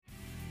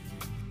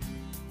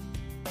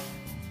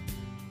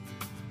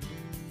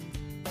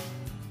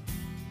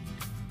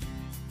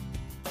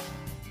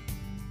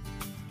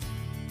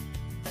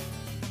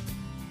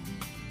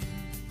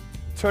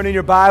Turn in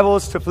your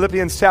Bibles to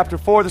Philippians chapter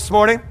 4 this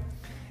morning.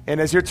 And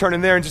as you're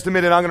turning there in just a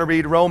minute, I'm going to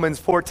read Romans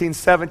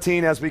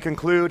 14:17 as we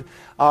conclude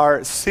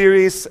our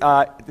series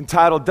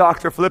entitled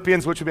Dr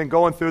Philipians, which we've been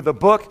going through the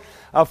book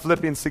of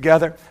Philippians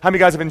together. How many of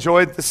you guys have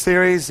enjoyed the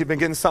series? You've been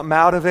getting something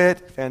out of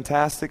it?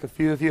 Fantastic, a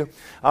few of you.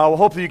 Well,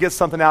 hopefully you get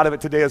something out of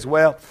it today as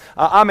well.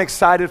 I'm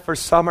excited for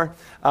summer.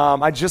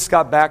 I just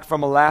got back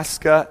from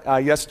Alaska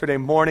yesterday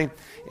morning,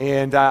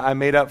 and I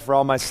made up for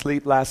all my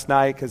sleep last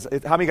night, because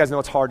how many of you guys know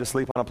it's hard to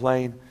sleep on a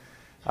plane?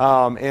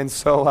 And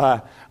so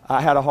I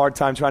had a hard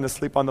time trying to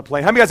sleep on the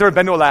plane. How many of you guys ever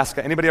been to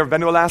Alaska? Anybody ever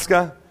been to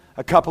Alaska?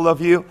 A couple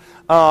of you.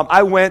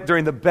 I went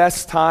during the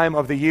best time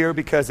of the year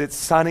because it's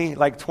sunny,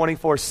 like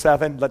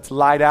 24/7. Let's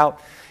light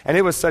out. And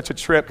it was such a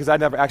trip because I'd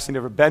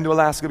never been to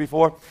Alaska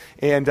before.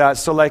 And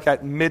so like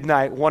at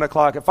midnight, 1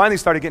 o'clock, it finally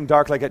started getting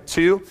dark like at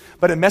 2.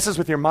 But it messes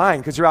with your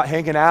mind because you're out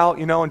hanging out,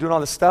 and doing all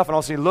this stuff. And all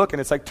of a sudden you look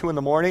and it's like 2 in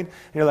the morning.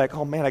 And you're like,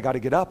 oh man, I got to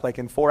get up like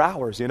in 4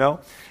 hours,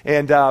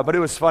 And but it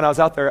was fun. I was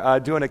out there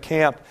doing a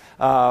camp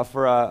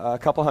for a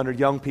couple hundred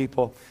young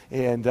people.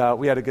 And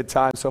we had a good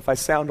time. So if I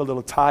sound a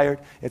little tired,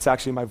 it's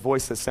actually my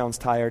voice that sounds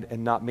tired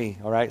and not me,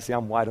 all right? See,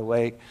 I'm wide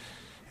awake.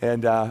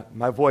 And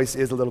my voice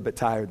is a little bit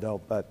tired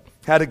though, but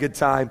had a good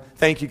time.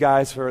 Thank you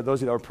guys for those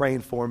of you that were praying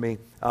for me.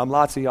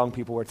 Lots of young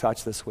people were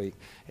touched this week.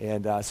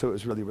 And so it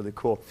was really, really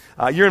cool.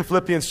 You're in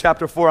Philippians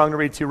chapter 4. I'm going to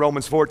read to you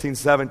Romans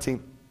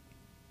 14:17.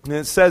 And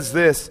it says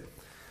this: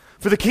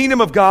 "For the kingdom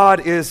of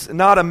God is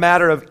not a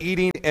matter of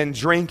eating and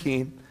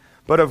drinking,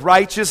 but of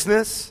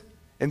righteousness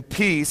and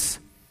peace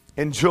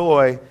and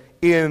joy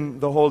in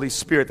the Holy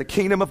Spirit." The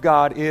kingdom of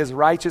God is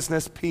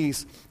righteousness,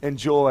 peace, and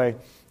joy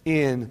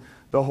in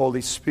the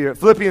Holy Spirit.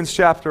 Philippians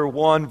chapter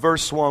 1,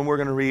 verse 1, we're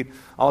going to read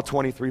all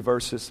 23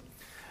 verses.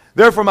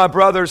 "Therefore, my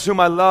brothers, whom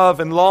I love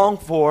and long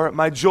for,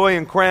 my joy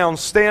and crown,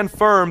 stand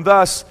firm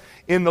thus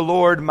in the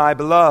Lord, my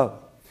beloved.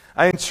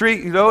 I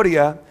entreat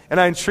Euodia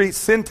and I entreat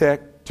Syntyche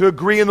to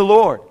agree in the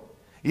Lord.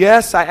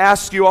 Yes, I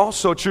ask you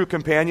also, true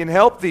companion,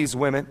 help these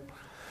women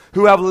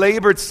who have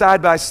labored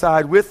side by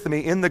side with me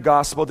in the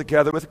gospel,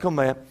 together with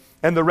Clement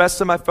and the rest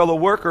of my fellow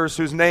workers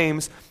whose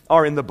names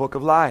are in the book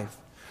of life.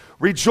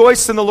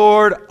 Rejoice in the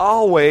Lord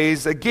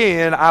always.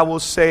 Again, I will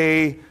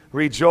say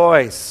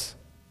rejoice.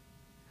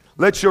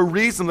 Let your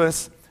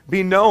reasonableness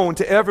be known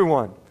to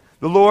everyone.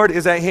 The Lord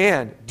is at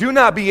hand. Do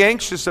not be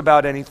anxious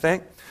about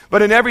anything,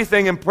 but in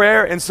everything in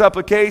prayer and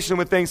supplication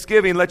with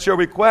thanksgiving, let your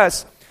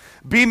requests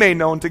be made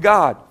known to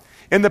God.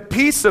 And the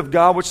peace of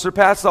God, which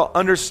surpasses all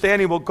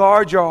understanding, will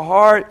guard your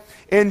heart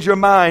and your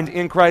mind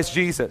in Christ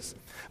Jesus.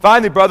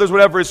 Finally, brothers,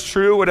 whatever is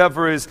true,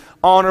 whatever is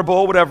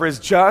honorable, whatever is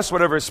just,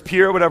 whatever is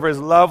pure, whatever is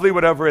lovely,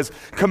 whatever is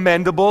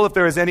commendable, if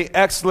there is any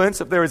excellence,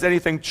 if there is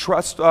anything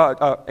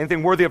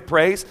anything worthy of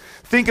praise,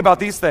 think about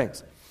these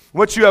things.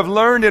 What you have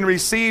learned and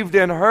received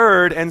and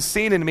heard and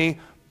seen in me,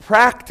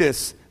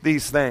 practice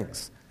these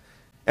things.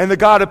 And the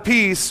God of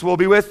peace will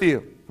be with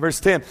you." Verse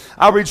 10,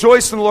 "I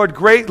rejoice in the Lord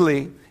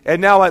greatly,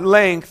 and now at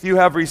length you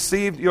have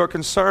received your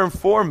concern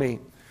for me.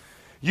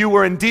 You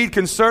were indeed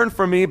concerned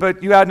for me,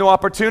 but you had no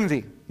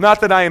opportunity.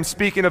 Not that I am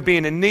speaking of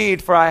being in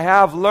need, for I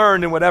have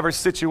learned in whatever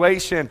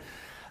situation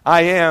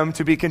I am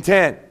to be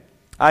content.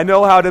 I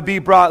know how to be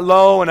brought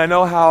low, and I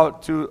know how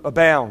to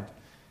abound.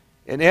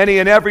 In any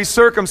and every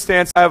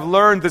circumstance, I have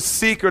learned the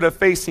secret of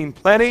facing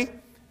plenty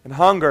and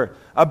hunger,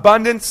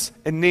 abundance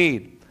and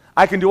need.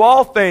 I can do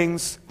all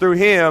things through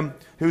him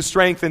who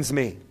strengthens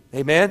me."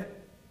 Amen?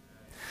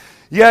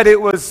 "Yet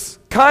it was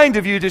kind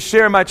of you to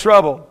share my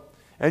trouble.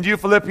 And you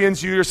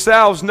Philippians, you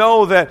yourselves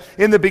know that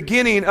in the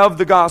beginning of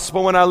the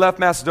gospel, when I left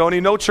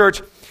Macedonia, no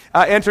church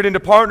entered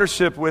into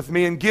partnership with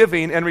me in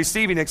giving and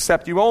receiving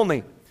except you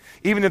only.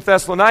 Even in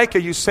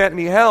Thessalonica, you sent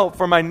me help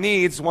for my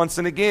needs once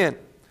and again.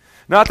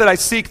 Not that I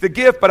seek the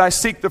gift, but I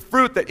seek the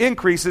fruit that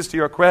increases to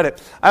your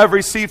credit. I have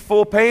received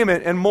full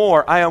payment and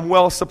more. I am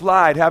well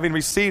supplied, having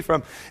received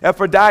from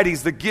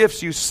Epaphroditus the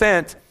gifts you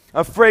sent,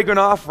 a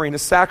fragrant offering, a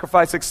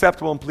sacrifice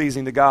acceptable and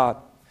pleasing to God.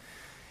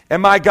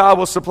 And my God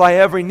will supply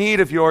every need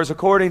of yours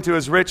according to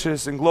his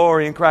riches and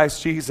glory in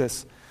Christ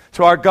Jesus.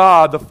 To our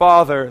God, the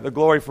Father, the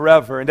glory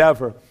forever and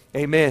ever.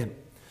 Amen.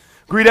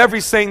 Greet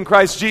every saint in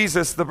Christ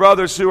Jesus. The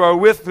brothers who are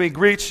with me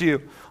greet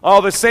you.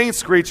 All the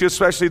saints greet you,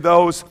 especially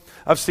those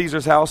of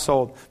Caesar's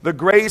household. The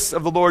grace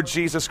of the Lord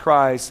Jesus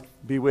Christ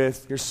be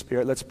with your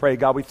spirit." Let's pray.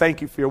 God, we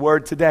thank you for your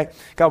word today.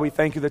 God, we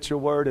thank you that your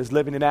word is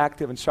living and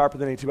active and sharper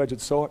than any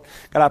two-edged sword.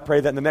 God, I pray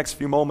that in the next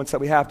few moments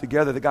that we have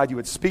together, that God, you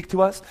would speak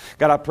to us.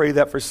 God, I pray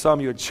that for some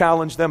you would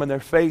challenge them in their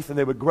faith and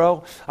they would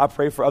grow. I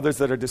pray for others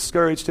that are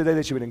discouraged today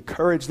that you would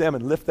encourage them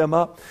and lift them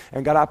up.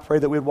 And God, I pray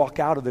that we'd walk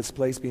out of this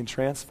place being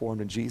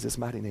transformed in Jesus'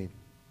 mighty name.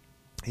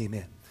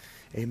 Amen.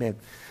 Amen.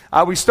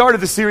 We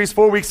started the series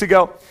 4 weeks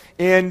ago,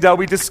 and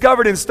we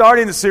discovered in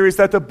starting the series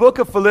that the book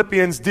of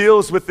Philippians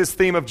deals with this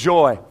theme of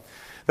joy.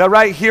 That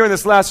right here in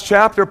this last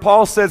chapter,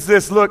 Paul says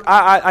this: look,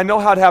 I know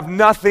how to have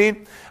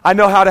nothing, I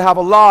know how to have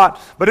a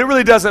lot, but it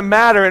really doesn't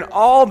matter. In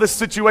all the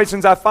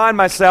situations I find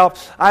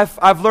myself,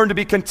 I've learned to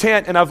be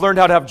content, and I've learned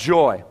how to have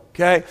joy.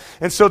 Okay?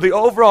 And so the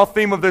overall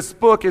theme of this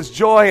book is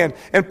joy,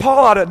 and Paul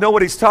ought to know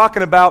what he's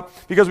talking about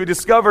because we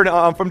discovered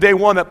from day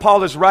one that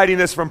Paul is writing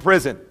this from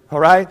prison, all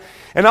right?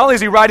 And not only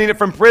is he writing it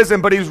from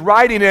prison, but he's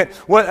writing it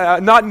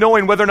not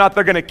knowing whether or not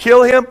they're going to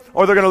kill him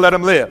or they're going to let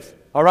him live.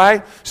 All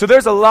right? So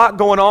there's a lot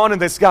going on in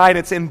this guy, and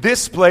it's in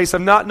this place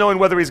of not knowing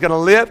whether he's going to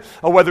live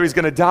or whether he's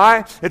going to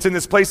die. It's in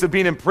this place of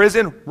being in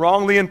prison,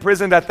 wrongly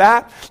imprisoned at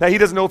that. Now, he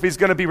doesn't know if he's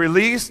going to be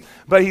released,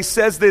 but he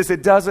says this,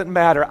 it doesn't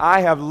matter. I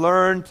have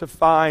learned to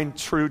find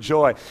true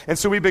joy. And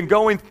so we've been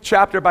going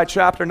chapter by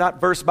chapter, not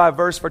verse by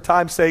verse for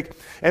time's sake,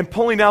 and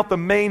pulling out the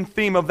main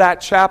theme of that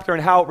chapter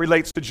and how it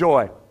relates to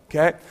joy.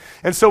 Okay?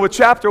 And so with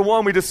chapter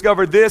 1, we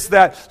discovered this,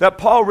 that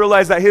Paul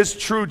realized that his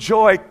true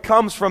joy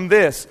comes from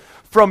this,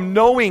 from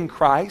knowing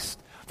Christ,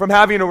 from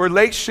having a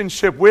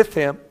relationship with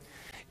Him.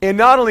 And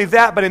not only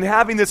that, but in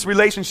having this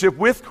relationship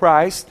with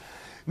Christ,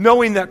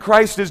 knowing that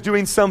Christ is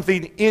doing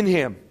something in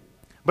him.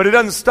 But it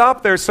doesn't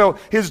stop there. So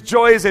his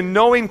joy is in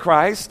knowing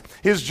Christ.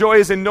 His joy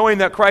is in knowing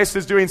that Christ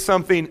is doing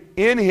something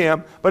in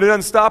him. But it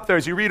doesn't stop there.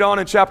 As you read on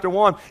in chapter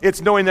 1,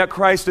 it's knowing that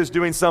Christ is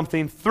doing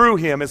something through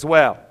him as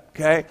well.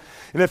 Okay?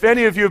 And if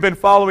any of you have been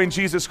following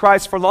Jesus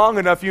Christ for long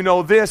enough, you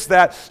know this,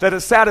 that a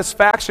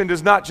satisfaction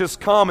does not just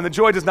come, and the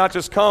joy does not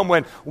just come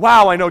when,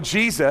 wow, I know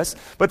Jesus,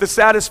 but the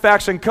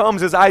satisfaction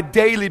comes as I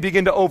daily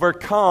begin to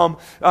overcome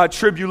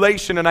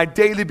tribulation, and I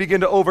daily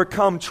begin to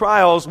overcome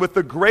trials with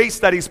the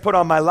grace that He's put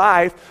on my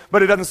life.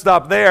 But it doesn't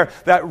stop there.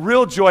 That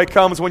real joy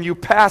comes when you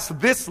pass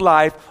this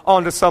life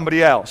on to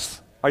somebody else.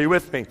 Are you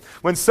with me?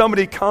 When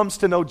somebody comes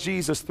to know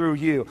Jesus through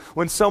you,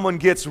 when someone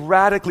gets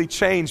radically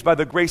changed by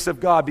the grace of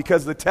God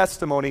because of the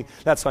testimony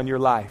that's on your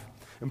life.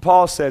 And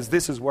Paul says,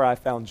 this is where I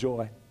found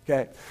joy.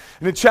 Okay?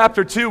 And in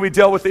chapter 2, we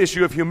dealt with the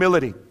issue of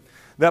humility.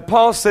 That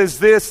Paul says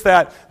this,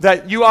 that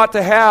you ought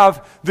to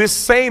have this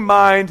same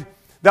mind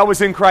that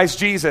was in Christ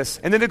Jesus.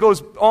 And then it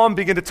goes on,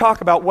 begin to talk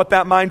about what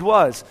that mind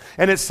was.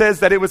 And it says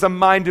that it was a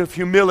mind of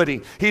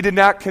humility. He did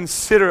not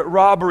consider it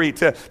robbery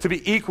to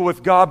be equal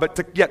with God, but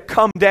to yet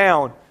come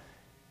down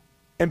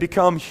and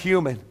become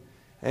human,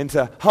 and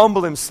to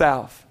humble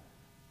himself,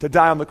 to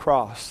die on the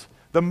cross.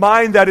 The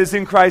mind that is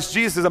in Christ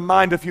Jesus is a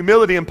mind of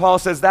humility, and Paul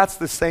says that's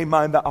the same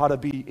mind that ought to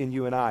be in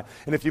you and I.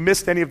 And if you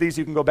missed any of these,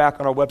 you can go back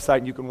on our website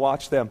and you can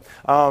watch them.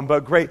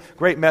 But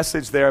great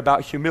message there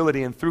about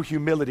humility and through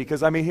humility,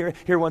 because I mean,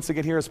 here once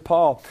again, here is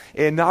Paul.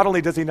 And not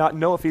only does he not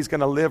know if he's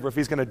going to live or if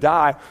he's going to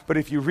die, but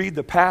if you read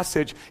the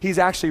passage, he's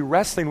actually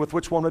wrestling with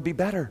which one would be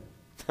better.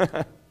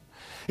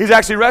 He's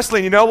actually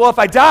wrestling, well, if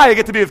I die, I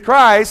get to be with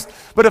Christ,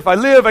 but if I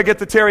live, I get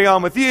to tarry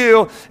on with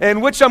you,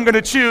 and which I'm going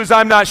to choose,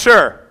 I'm not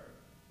sure.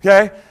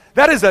 Okay?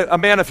 That is a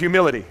man of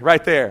humility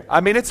right there.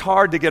 I mean, it's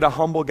hard to get a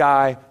humble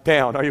guy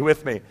down. Are you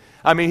with me?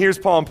 I mean, here's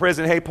Paul in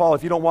prison. Hey, Paul,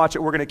 if you don't watch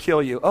it, we're going to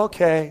kill you.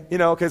 Okay,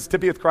 because to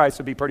be with Christ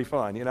would be pretty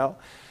fun,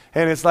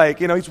 And it's like,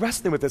 he's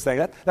wrestling with this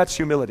thing. That's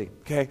humility,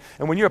 okay?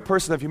 And when you're a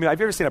person of humility, have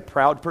you ever seen a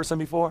proud person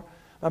before?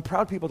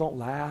 Proud people don't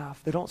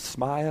laugh. They don't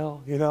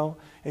smile,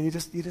 and you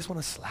just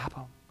want to slap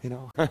them.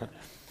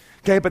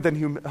 Okay, but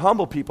then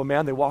humble people,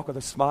 man, they walk with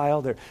a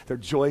smile. They're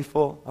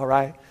joyful, all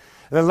right?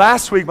 And then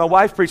last week, my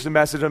wife preached a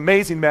message, an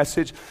amazing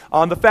message,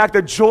 on the fact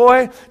that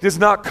joy does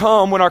not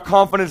come when our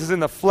confidence is in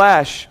the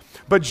flesh,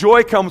 but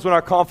joy comes when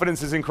our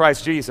confidence is in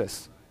Christ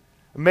Jesus.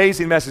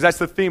 Amazing message. That's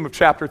the theme of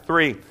chapter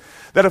 3.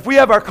 That if we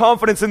have our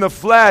confidence in the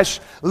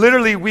flesh,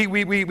 literally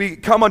we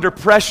come under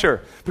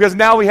pressure because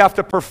now we have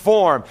to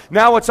perform.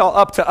 Now it's all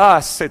up to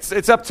us.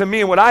 It's up to me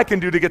and what I can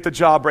do to get the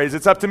job raise.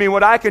 It's up to me and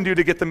what I can do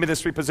to get the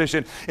ministry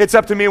position. It's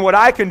up to me and what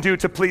I can do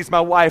to please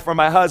my wife or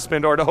my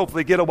husband or to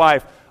hopefully get a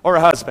wife or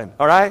a husband,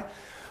 all right?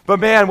 But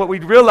man, what we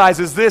realize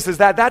is this, is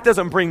that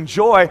doesn't bring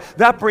joy.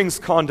 That brings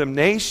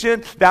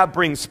condemnation. That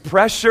brings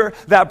pressure.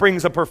 That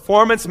brings a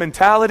performance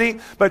mentality.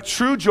 But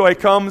true joy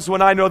comes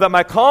when I know that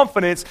my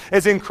confidence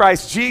is in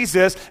Christ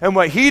Jesus and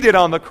what He did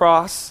on the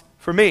cross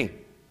for me.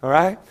 All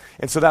right?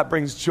 And so that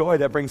brings joy.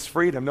 That brings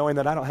freedom, knowing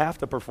that I don't have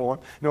to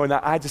perform, knowing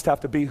that I just have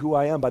to be who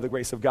I am by the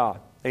grace of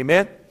God.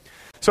 Amen?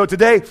 So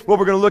today, what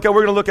we're going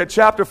to look at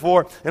chapter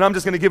 4, and I'm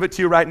just going to give it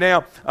to you right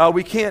now.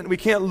 We can't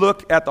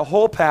look at the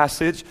whole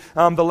passage.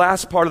 The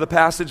last part of the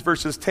passage,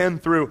 verses 10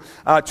 through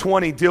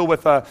 20, deal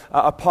with a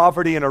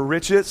poverty and a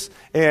riches,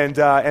 and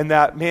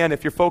that, man,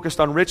 if you're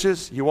focused on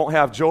riches, you won't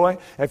have joy.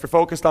 And if you're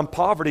focused on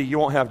poverty, you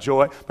won't have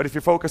joy. But if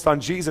you're focused on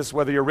Jesus,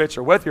 whether you're rich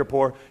or whether you're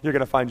poor, you're going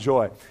to find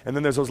joy. And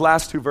then there's those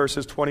last two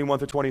verses, 21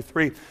 through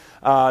 23,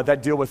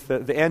 that deal with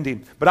the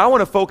ending. But I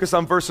want to focus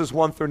on verses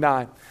 1 through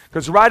 9.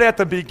 Because right at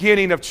the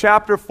beginning of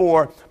chapter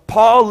 4,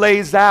 Paul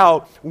lays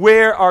out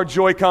where our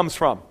joy comes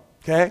from,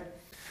 okay?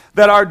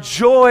 That our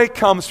joy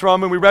comes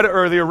from, and we read it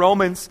earlier,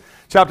 Romans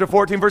chapter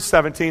 14, verse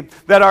 17,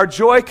 that our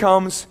joy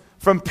comes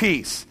from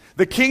peace.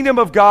 The kingdom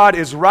of God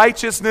is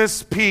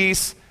righteousness,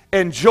 peace,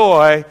 and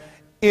joy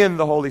in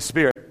the Holy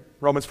Spirit.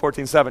 Romans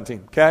 14,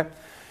 17, okay?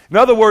 In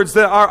other words,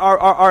 that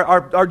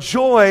our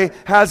joy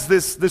has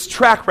this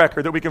track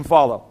record that we can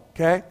follow,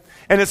 okay?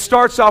 And it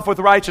starts off with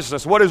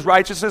righteousness. What is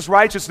righteousness?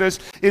 Righteousness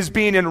is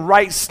being in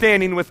right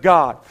standing with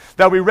God.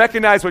 That we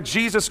recognize what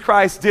Jesus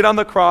Christ did on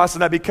the cross,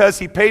 and that because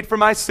he paid for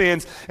my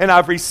sins and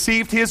I've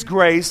received his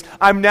grace,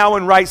 I'm now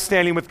in right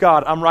standing with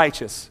God. I'm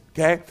righteous.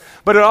 Okay?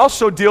 But it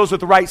also deals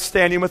with right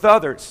standing with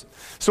others.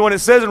 So when it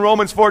says in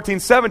Romans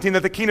 14:17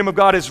 that the kingdom of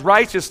God is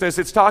righteousness,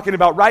 it's talking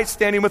about right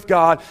standing with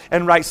God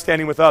and right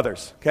standing with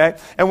others. Okay?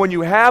 And when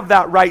you have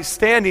that right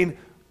standing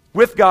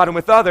with God and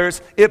with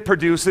others, it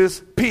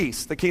produces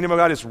peace. The kingdom of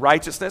God is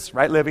righteousness,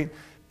 right living,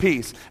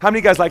 peace. How many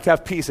of you guys like to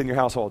have peace in your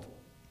household?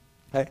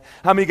 Okay?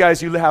 How many of you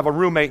guys, you have a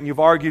roommate and you've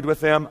argued with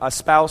them, a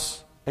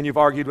spouse and you've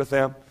argued with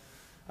them,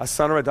 a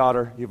son or a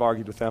daughter, you've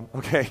argued with them,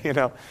 okay?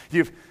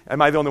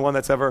 Am I the only one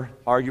that's ever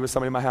argued with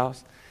somebody in my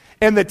house?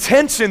 And the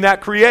tension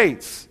that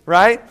creates,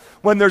 right?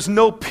 When there's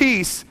no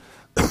peace,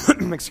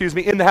 excuse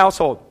me, in the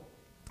household.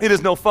 It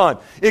is no fun.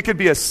 It could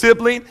be a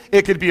sibling,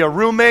 it could be a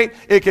roommate,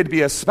 it could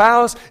be a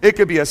spouse, it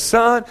could be a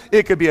son,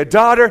 it could be a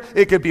daughter,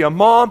 it could be a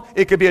mom,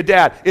 it could be a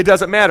dad. It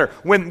doesn't matter.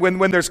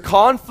 When there's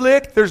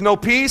conflict, there's no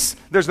peace,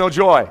 there's no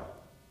joy,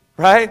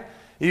 right?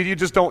 You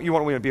just don't, you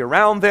want to be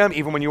around them.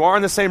 Even when you are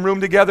in the same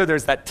room together,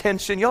 there's that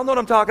tension. Y'all know what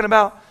I'm talking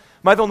about?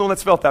 Am I the only one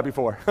that's felt that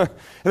before? And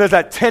there's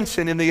that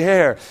tension in the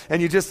air.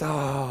 And you just,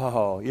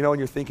 and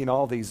you're thinking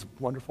all these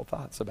wonderful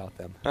thoughts about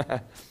them.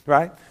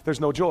 Right? There's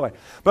no joy.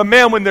 But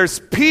man, when there's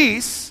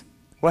peace,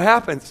 what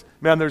happens?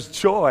 Man, there's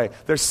joy.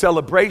 There's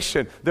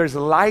celebration. There's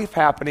life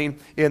happening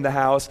in the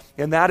house.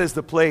 And that is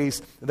the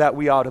place that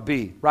we ought to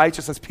be.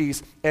 Righteousness,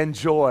 peace, and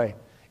joy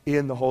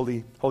in the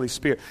Holy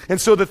Spirit. And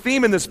so the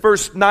theme in this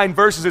first 9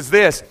 verses is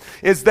this,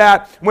 is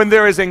that when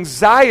there is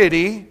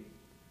anxiety,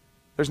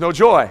 there's no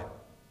joy.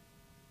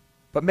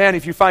 But man,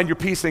 if you find your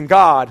peace in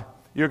God,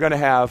 you're going to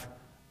have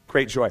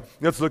great joy.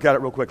 Let's look at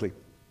it real quickly.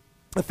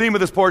 The theme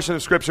of this portion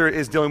of Scripture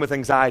is dealing with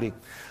anxiety.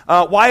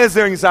 Why is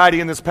there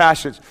anxiety in this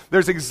passage?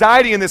 There's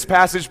anxiety in this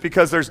passage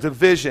because there's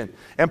division.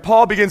 And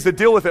Paul begins to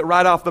deal with it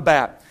right off the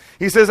bat.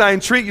 He says, I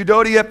entreat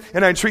Euodia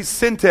and I entreat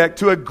Syntyche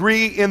to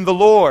agree in the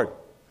Lord.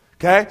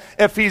 Okay?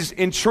 If he's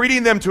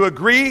entreating them to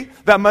agree,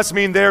 that must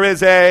mean there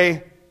is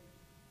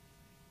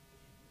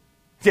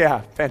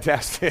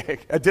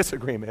fantastic. A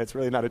disagreement. It's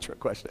really not a trick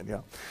question.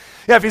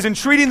 Yeah, if he's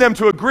entreating them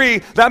to agree,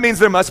 that means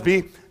there must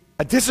be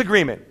a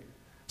disagreement.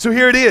 So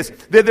here it is.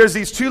 There's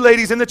these 2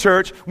 ladies in the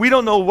church. We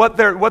don't know what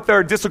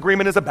their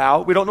disagreement is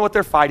about. We don't know what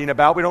they're fighting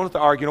about. We don't know what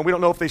they're arguing. We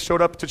don't know if they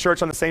showed up to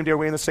church on the same day or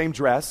wearing the same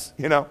dress,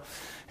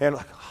 And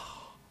like,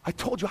 I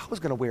told you I was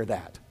going to wear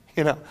that.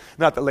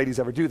 Not that ladies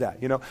ever do that,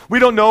 We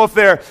don't know if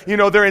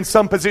they're in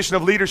some position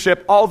of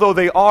leadership, although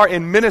they are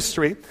in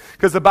ministry,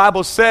 because the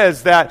Bible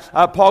says that,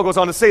 Paul goes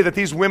on to say that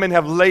these women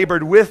have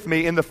labored with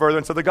me in the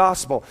furtherance of the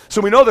gospel. So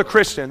we know they're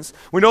Christians.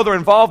 We know they're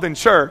involved in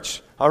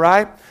church, all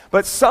right?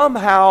 But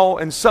somehow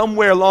and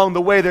somewhere along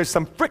the way, there's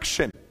some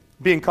friction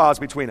being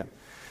caused between them.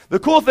 The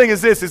cool thing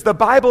is this, is the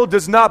Bible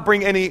does not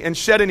bring any and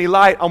shed any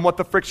light on what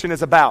the friction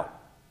is about,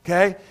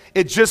 okay?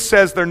 It just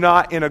says they're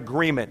not in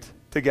agreement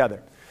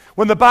together.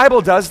 When the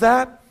Bible does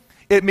that,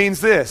 it means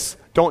this.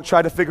 Don't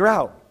try to figure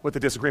out what the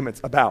disagreement's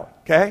about,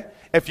 okay?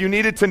 If you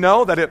needed to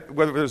know that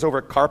whether it was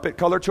over carpet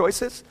color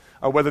choices,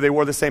 or whether they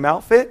wore the same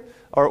outfit,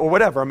 or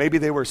whatever, or maybe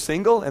they were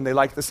single and they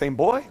liked the same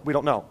boy, we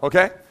don't know,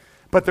 okay?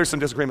 But there's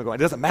some disagreement going on.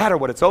 It doesn't matter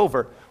what it's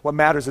over. What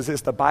matters is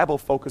this. The Bible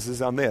focuses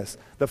on this,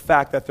 the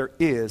fact that there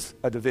is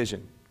a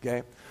division,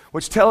 okay?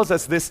 Which tells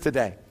us this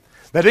today,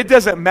 that it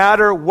doesn't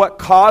matter what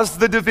caused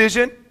the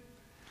division.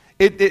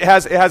 It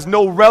has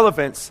no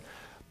relevance.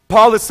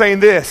 Paul is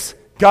saying this,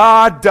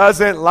 God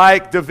doesn't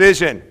like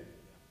division.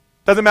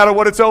 Doesn't matter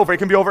what it's over. It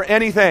can be over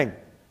anything,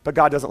 but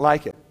God doesn't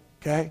like it,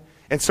 okay?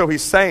 And so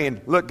he's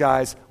saying, look,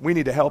 guys, we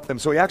need to help them.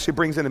 So he actually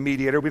brings in a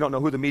mediator. We don't know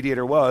who the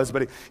mediator was,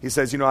 but he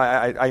says,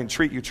 I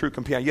entreat you, true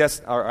companion.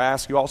 Yes, or I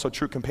ask you also,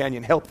 true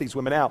companion, help these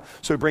women out.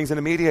 So he brings in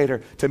a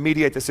mediator to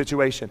mediate the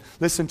situation.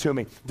 Listen to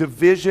me.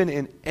 Division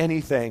in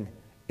anything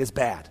is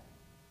bad,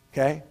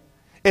 okay?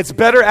 It's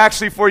better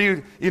actually for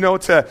you,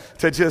 to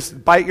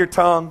just bite your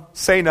tongue,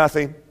 say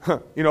nothing.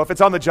 If it's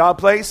on the job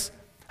place,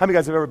 how many of you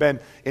guys have ever been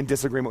in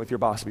disagreement with your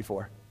boss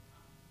before?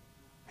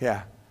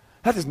 Yeah.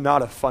 That is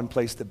not a fun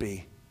place to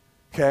be,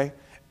 okay?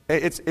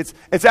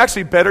 It's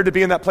actually better to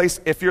be in that place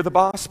if you're the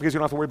boss because you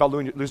don't have to worry about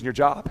losing your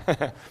job.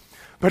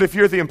 But if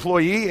you're the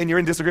employee and you're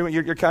in disagreement,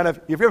 you're kind of,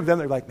 have you ever been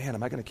there like, man,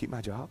 am I going to keep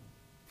my job?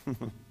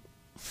 Am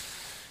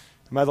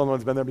I the only one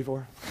that's been there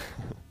before?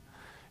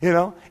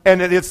 And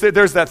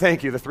there's that,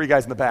 thank you, the 3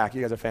 guys in the back.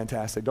 You guys are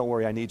fantastic. Don't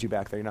worry, I need you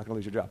back there. You're not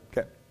going to lose your job.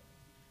 Okay.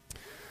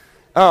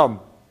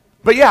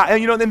 But yeah,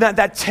 and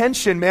that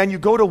tension, man, you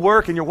go to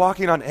work and you're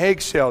walking on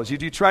eggshells.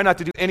 You try not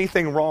to do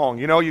anything wrong.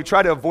 You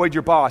try to avoid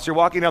your boss. You're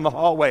walking down the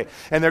hallway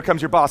and there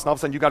comes your boss and all of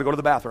a sudden you got to go to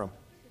the bathroom,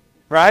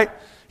 right?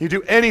 You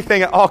do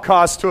anything at all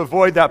costs to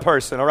avoid that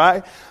person, all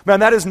right?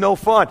 Man, that is no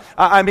fun.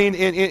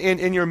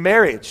 In your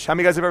marriage, how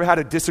many of you guys have ever had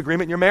a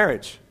disagreement in your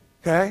marriage,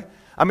 okay?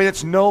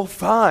 It's no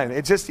fun.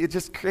 It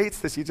just creates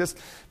this. It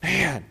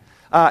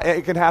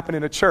can happen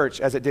in a church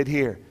as it did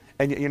here.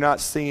 and you're not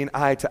seeing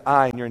eye to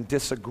eye, and you're in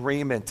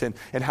disagreement. And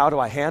how do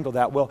I handle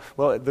that? Well,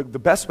 the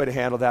best way to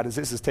handle that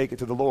is take it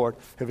to the Lord.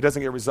 If it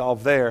doesn't get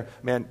resolved there,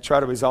 man, try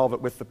to resolve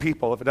it with the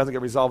people. If it doesn't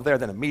get resolved there,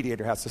 then a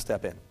mediator has to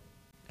step in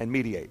and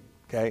mediate.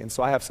 Okay, and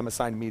so I have some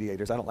assigned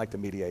mediators. I don't like to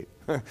mediate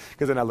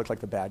because then I look like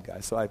the bad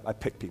guy. So I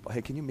pick people.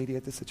 Hey, can you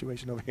mediate this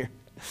situation over here?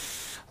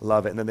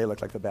 Love it. And then they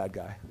look like the bad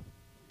guy.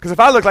 Because if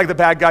I look like the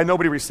bad guy,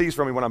 nobody receives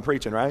from me when I'm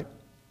preaching, right?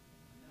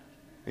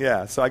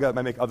 Yeah, so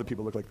I make other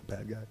people look like the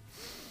bad guy.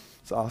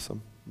 It's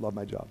awesome. Love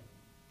my job.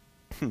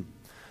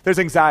 There's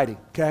anxiety,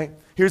 okay?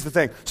 Here's the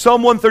thing.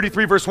 Psalm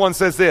 133 verse 1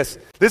 says this.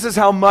 This is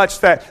how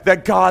much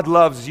that God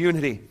loves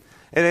unity.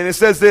 And it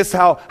says this,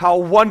 how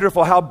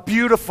wonderful, how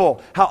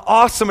beautiful, how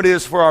awesome it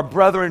is for our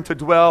brethren to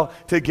dwell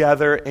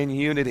together in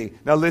unity.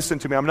 Now listen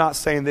to me, I'm not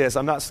saying this.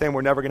 I'm not saying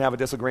we're never going to have a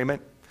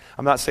disagreement.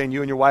 I'm not saying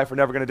you and your wife are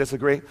never going to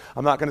disagree.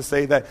 I'm not going to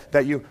say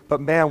that you,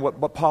 but man,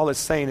 what Paul is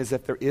saying is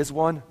if there is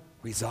one,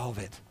 resolve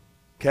it.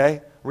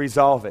 Okay?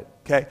 Resolve it.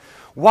 Okay?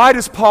 Why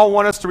does Paul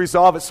want us to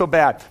resolve it so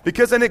bad?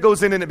 Because then it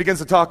goes in and it begins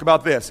to talk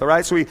about this, all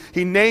right? So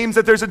he names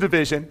that there's a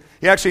division.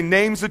 He actually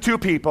names the two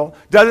people.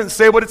 Doesn't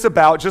say what it's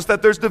about, just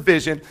that there's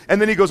division.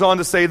 And then he goes on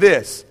to say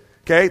this,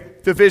 okay?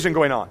 Division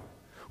going on.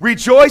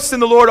 Rejoice in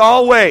the Lord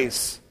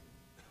always.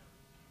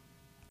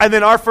 And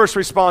then our first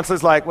response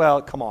is like,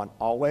 well, come on,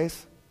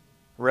 always?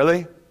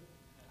 Really?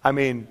 I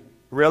mean,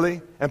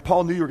 really? And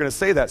Paul knew you were going to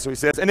say that, so he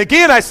says, and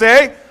again I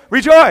say,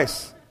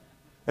 rejoice.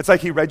 It's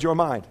like he read your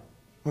mind.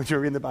 When you're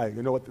reading the Bible,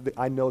 you know what?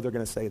 I know they're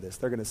going to say this.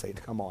 They're going to say,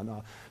 come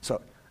on.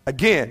 So,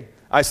 again,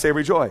 I say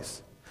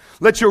rejoice.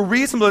 Let your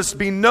reasonableness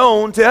be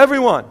known to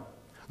everyone.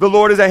 The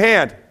Lord is at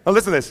hand. Now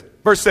listen to this.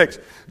 Verse 6.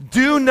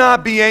 Do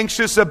not be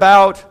anxious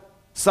about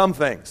some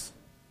things.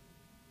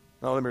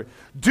 No,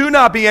 do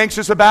not be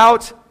anxious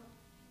about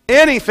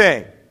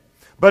anything.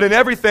 But in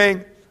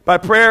everything, by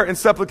prayer and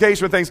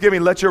supplication with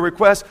thanksgiving, let your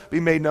requests be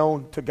made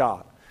known to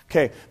God.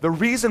 Okay, the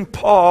reason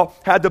Paul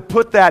had to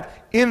put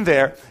that in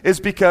there is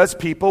because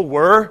people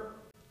were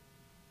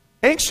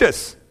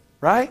anxious,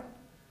 right?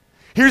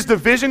 Here's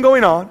division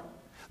going on.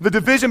 The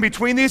division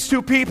between these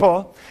two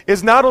people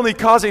is not only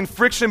causing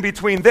friction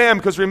between them,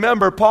 because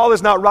remember, Paul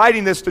is not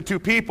writing this to two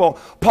people.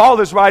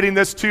 Paul is writing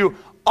this to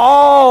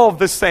all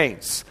the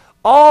saints,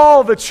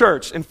 all the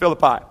church in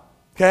Philippi.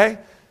 Okay?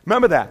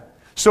 Remember that.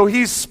 So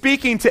he's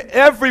speaking to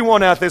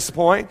everyone at this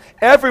point.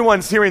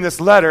 Everyone's hearing this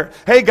letter.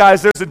 Hey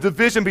guys, there's a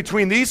division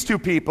between these two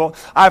people.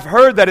 I've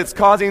heard that it's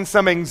causing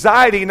some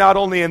anxiety not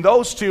only in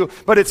those two,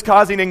 but it's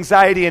causing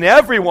anxiety in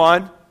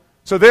everyone.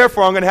 So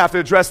therefore, I'm going to have to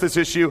address this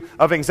issue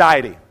of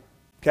anxiety.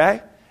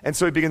 Okay? And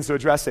so he begins to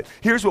address it.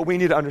 Here's what we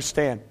need to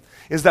understand,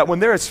 is that when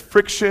there is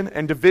friction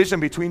and division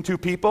between two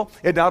people,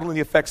 it not only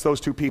affects those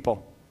two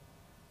people.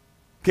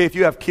 Okay, if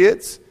you have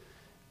kids,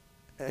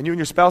 and you and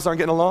your spouse aren't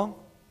getting along,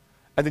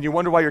 and then you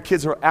wonder why your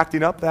kids are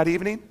acting up that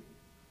evening,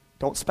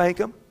 don't spank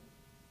them.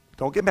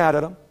 Don't get mad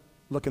at them.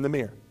 Look in the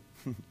mirror.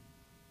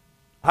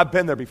 I've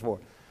been there before.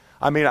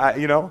 I mean,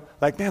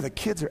 like, man, the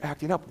kids are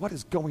acting up. What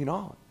is going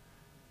on?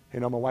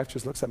 My wife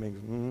just looks at me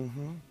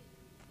and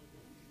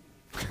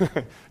goes,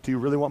 do you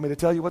really want me to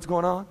tell you what's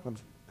going on?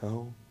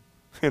 No.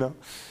 And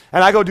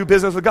I go do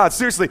business with God.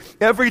 Seriously,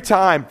 every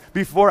time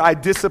before I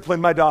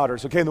discipline my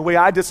daughters, okay, and the way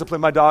I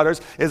discipline my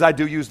daughters is I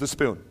do use the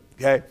spoon.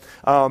 Okay,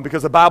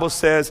 because the Bible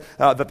says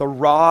that the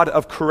rod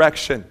of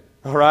correction,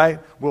 all right,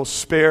 will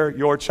spare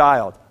your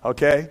child,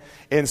 okay?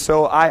 And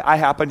so I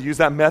happen to use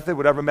that method.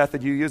 Whatever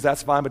method you use,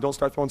 that's fine, but don't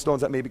start throwing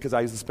stones at me because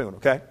I use the spoon,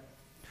 okay?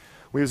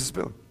 We use the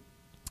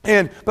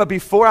spoon. But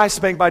before I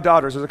spank my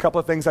daughters, there's a couple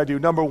of things I do.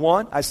 Number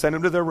one, I send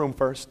them to their room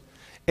first.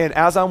 And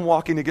as I'm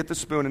walking to get the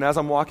spoon and as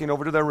I'm walking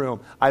over to their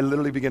room, I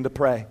literally begin to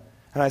pray.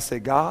 And I say,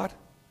 God,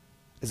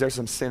 is there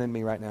some sin in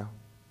me right now?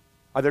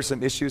 Are there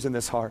some issues in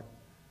this heart?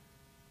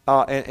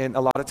 And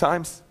a lot of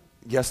times,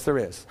 yes, there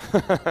is.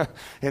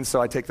 And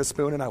so I take the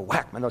spoon and I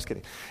whack. No, I was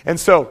kidding. And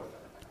so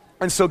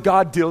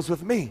God deals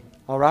with me,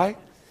 all right?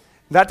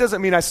 That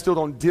doesn't mean I still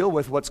don't deal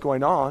with what's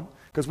going on,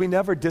 because we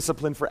never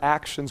discipline for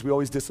actions. We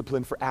always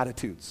discipline for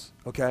attitudes,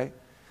 okay?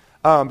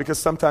 Because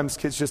sometimes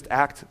kids just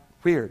act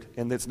weird,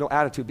 and there's no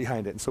attitude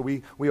behind it. And so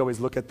we always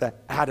look at the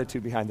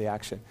attitude behind the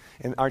action.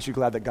 And aren't you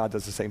glad that God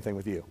does the same thing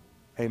with you?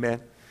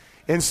 Amen?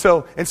 And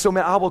so,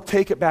 man, I will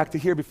take it back to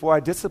here before I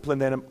discipline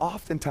them. And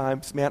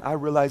oftentimes, man, I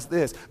realize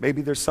this.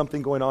 Maybe there's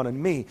something going on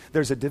in me.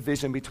 There's a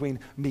division between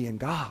me and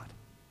God.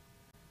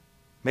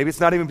 Maybe it's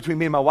not even between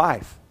me and my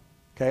wife.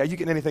 Okay, are you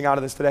getting anything out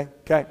of this today?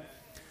 Okay.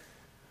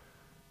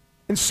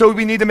 And so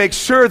we need to make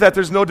sure that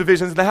there's no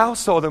divisions in the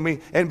household.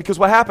 And because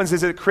what happens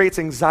is it creates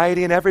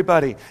anxiety in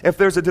everybody. If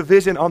there's a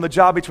division on the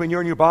job between you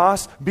and your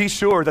boss, be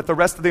sure that the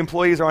rest of the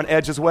employees are on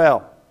edge as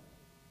well.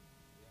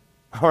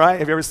 All right?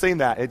 Have you ever seen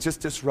that? It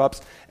just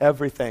disrupts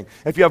everything.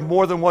 If you have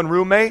more than one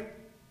roommate,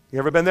 you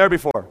ever been there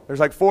before?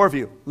 There's like 4 of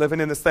you living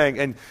in this thing,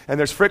 and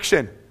there's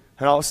friction.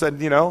 And all of a sudden,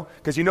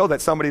 because you know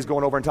that somebody's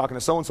going over and talking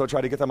to so-and-so,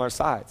 try to get them on our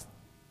sides.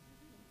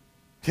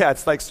 Yeah,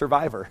 it's like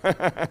Survivor.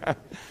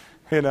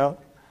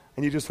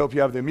 And you just hope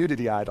you have the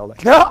immunity idol.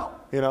 Like, no!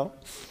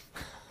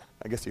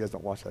 I guess you guys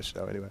don't watch that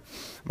show anyway.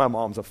 My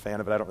mom's a fan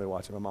of it. I don't really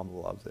watch it. My mom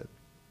loves it.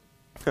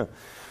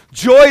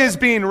 Joy is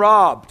being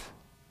robbed.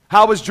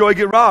 How does joy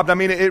get robbed? I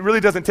mean, it really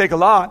doesn't take a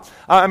lot.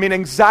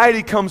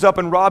 Anxiety comes up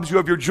and robs you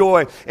of your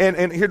joy.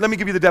 And here, let me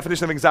give you the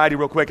definition of anxiety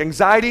real quick.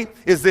 Anxiety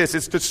is this.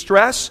 It's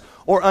distress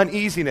or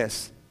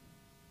uneasiness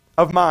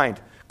of mind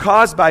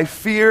caused by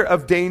fear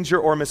of danger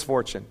or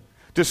misfortune.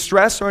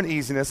 Distress or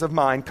uneasiness of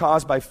mind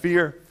caused by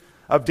fear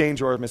of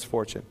danger or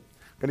misfortune.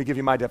 I'm going to give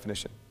you my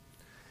definition.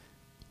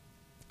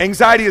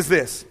 Anxiety is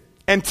this.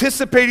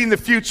 Anticipating the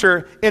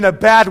future in a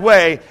bad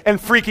way and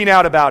freaking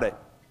out about it.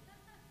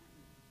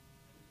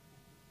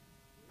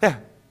 Yeah,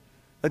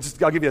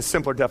 I'll give you a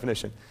simpler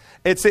definition.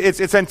 It's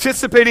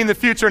anticipating the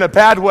future in a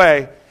bad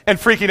way and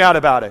freaking out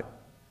about it.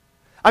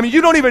 I mean,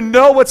 you don't even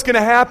know what's going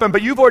to happen,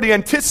 but you've already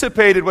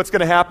anticipated what's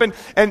going to happen,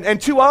 and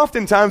too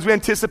often times we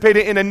anticipate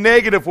it in a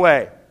negative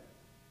way.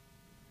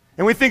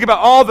 And we think about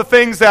all the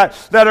things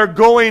that are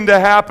going to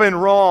happen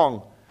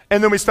wrong,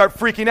 and then we start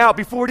freaking out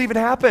before it even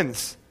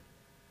happens.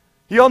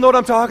 You all know what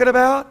I'm talking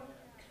about?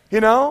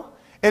 You know?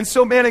 And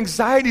so, man,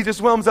 anxiety just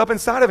whelms up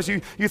inside of us.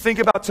 You think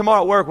about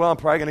tomorrow at work. Well, I'm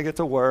probably going to get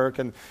to work,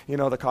 and,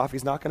 the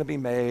coffee's not going to be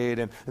made,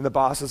 and the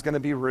boss is going to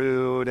be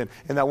rude, and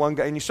that one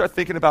guy. And you start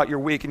thinking about your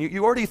week, and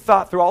you already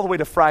thought through all the way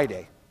to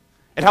Friday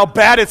and how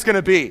bad it's going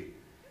to be.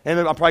 And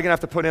I'm probably going to have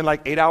to put in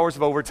like 8 hours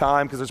of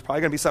overtime because there's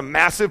probably going to be some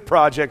massive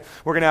project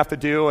we're going to have to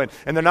do, and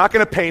they're not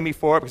going to pay me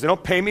for it because they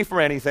don't pay me for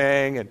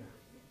anything. And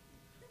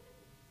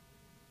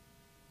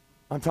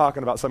I'm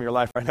talking about some of your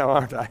life right now,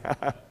 aren't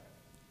I?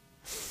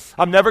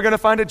 I'm never going to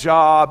find a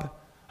job.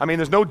 I mean,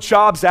 there's no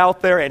jobs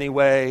out there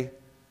anyway.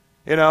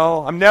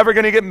 I'm never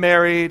going to get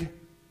married.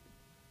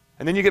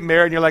 And then you get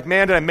married and you're like,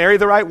 man, did I marry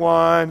the right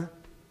one?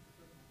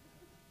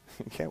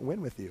 You can't win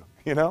with you,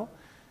 And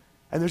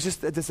there's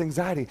just this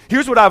anxiety.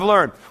 Here's what I've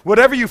learned.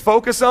 Whatever you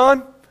focus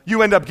on,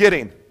 you end up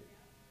getting.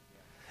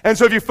 And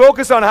so if you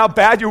focus on how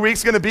bad your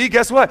week's going to be,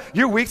 guess what?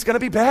 Your week's going to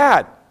be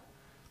bad.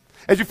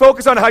 As you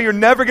focus on how you're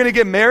never going to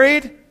get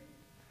married,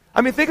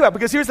 think about it,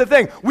 because here's the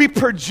thing. We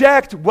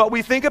project what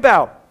we think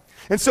about.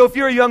 And so if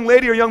you're a young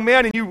lady or a young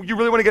man and you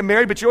really want to get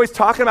married, but you're always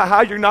talking about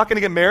how you're not going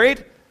to get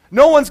married,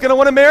 no one's going to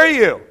want to marry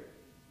you.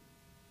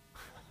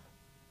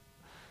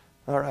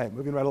 All right,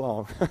 moving right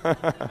along.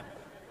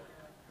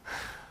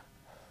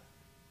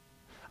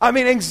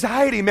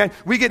 Anxiety, man.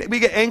 We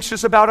get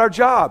anxious about our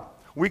job.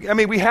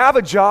 We have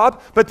a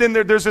job, but then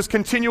there's this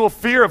continual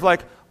fear of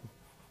like,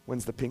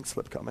 when's the pink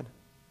slip coming?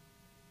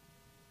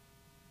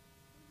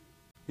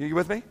 You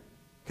with me?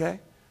 Okay?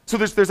 So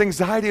there's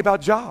anxiety about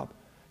job.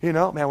 Man,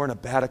 we're in a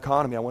bad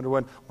economy. I wonder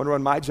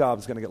when my job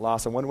is going to get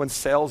lost. I wonder when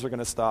sales are going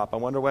to stop. I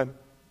wonder when.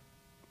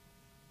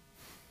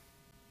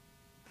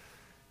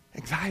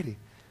 Anxiety.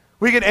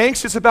 We get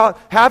anxious about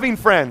having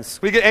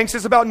friends. We get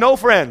anxious about no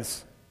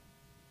friends.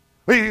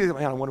 Man,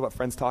 I wonder what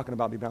friends talking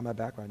about me behind my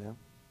back right now.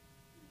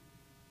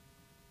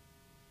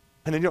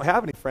 And then you don't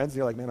have any friends, and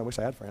you're like, man, I wish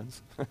I had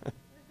friends.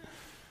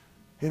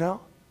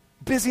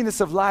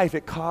 Busyness of life,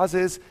 it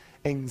causes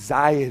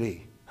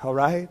anxiety. All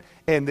right?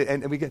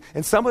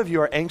 And some of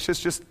you are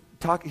anxious. Just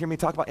hear me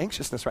talk about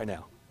anxiousness right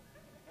now.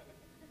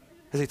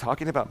 Is he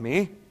talking about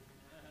me?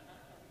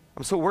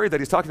 I'm so worried that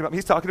he's talking about me.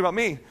 He's talking about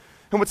me.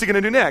 And what's he going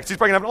to do next? He's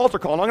probably going to have an altar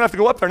call, and I'm going to have to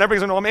go up there, and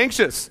everybody's going to know I'm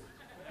anxious.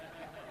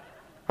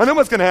 And then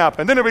what's going to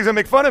happen? Then everybody's going to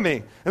make fun of me,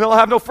 and then I'll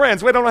have no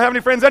friends. Wait, I don't have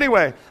any friends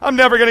anyway. I'm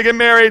never going to get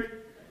married.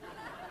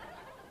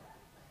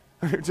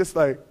 Just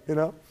like,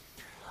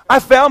 I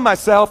found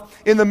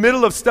myself in the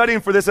middle of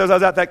studying for this as I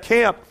was at that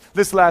camp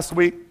this last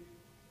week.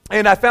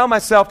 And I found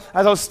myself,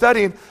 as I was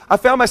studying,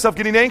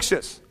 getting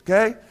anxious,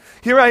 okay?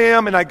 Here I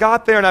am, and I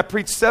got there, and I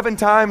preached 7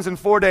 times in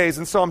 4 days,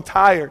 and so I'm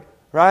tired,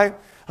 right?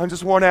 I'm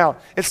just worn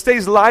out. It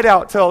stays light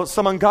out till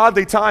some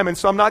ungodly time, and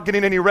so I'm not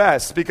getting any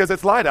rest because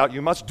it's light out.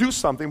 You must do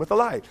something with the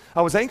light.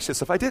 I was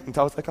anxious if I didn't.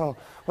 I was like, oh,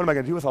 what am I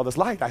going to do with all this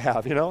light I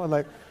have, I'm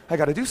like, I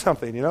got to do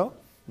something,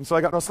 And so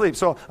I got no sleep.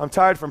 So I'm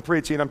tired from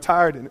preaching. I'm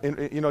tired,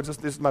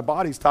 and my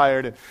body's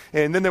tired.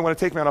 And then they want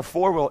to take me on a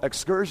 4-wheel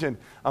excursion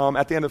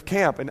at the end of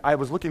camp. And I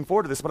was looking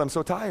forward to this, but I'm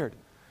so tired.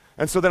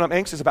 And so then I'm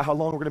anxious about how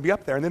long we're going to be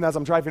up there. And then as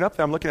I'm driving up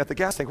there, I'm looking at the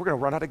gas tank. We're going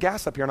to run out of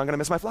gas up here, and I'm going to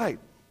miss my flight.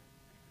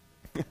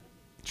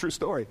 True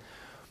story.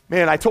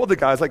 Man, I told the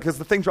guys, because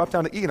the thing dropped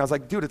down to E, and I was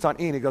like, dude, it's on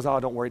E. And he goes, oh,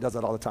 don't worry, it does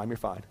that all the time. You're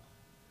fine.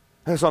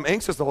 And so I'm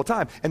anxious the whole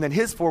time. And then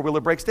his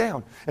 4-wheeler breaks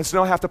down. And so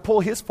now I have to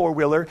pull his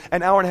 4-wheeler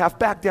an hour and a half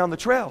back down the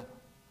trail.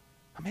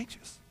 I'm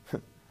anxious.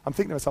 I'm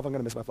thinking to myself, I'm going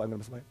to miss my flight,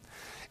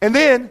 And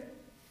then,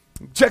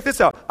 check this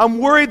out. I'm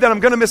worried that I'm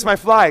going to miss my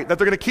flight, that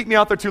they're going to keep me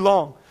out there too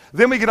long.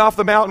 Then we get off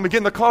the mountain, we get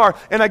in the car,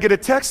 and I get a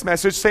text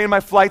message saying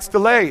my flight's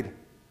delayed.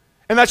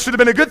 And that should have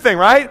been a good thing,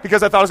 right?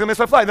 Because I thought I was going to miss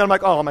my flight. And then I'm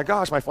like, oh my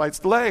gosh, my flight's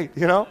delayed,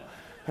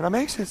 And I'm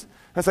anxious. And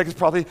it's like, it's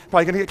probably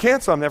going to get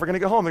canceled. I'm never going to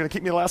get home. They're going to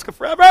keep me in Alaska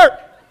forever.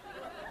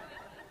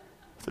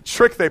 It's a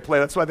trick they play.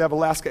 That's why they have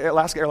Alaska.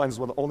 Alaska Airlines is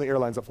one of the only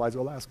airlines that flies to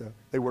Alaska.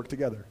 They work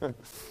together.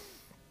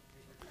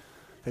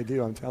 They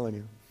do, I'm telling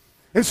you.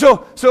 And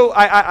so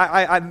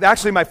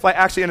my flight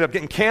actually ended up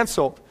getting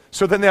canceled.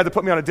 So then they had to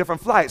put me on a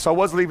different flight. So I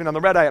was leaving on the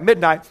red eye at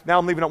midnight. Now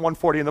I'm leaving at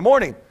 1:40 in the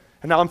morning.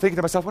 And now I'm thinking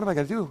to myself, what am I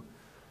going to do?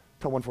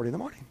 till 1:40 in the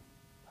morning.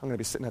 I'm going to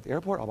be sitting at the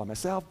airport all by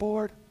myself,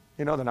 bored.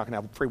 They're not going to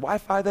have free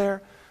Wi-Fi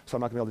there, so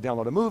I'm not going to be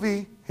able to download a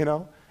movie,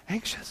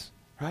 anxious,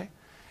 right?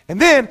 And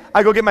then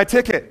I go get my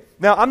ticket.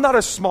 Now, I'm not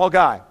a small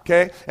guy,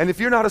 okay? And if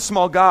you're not a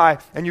small guy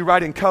and you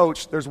ride in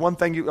coach, there's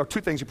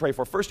two things you pray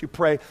for. First, you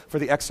pray for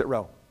the exit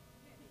row.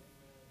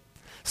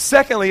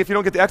 Secondly, if you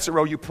don't get the exit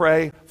row, you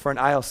pray for an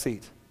aisle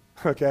seat,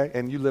 okay?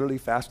 And you literally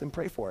fast and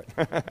pray for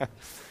it.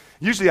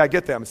 Usually I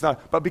get them.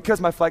 But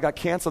because my flight got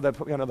canceled, they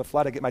put me on another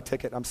flight, I get my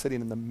ticket, I'm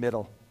sitting in the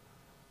middle.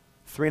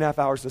 3.5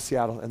 hours to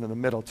Seattle, and in the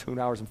middle, 2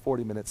 hours and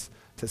 40 minutes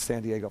to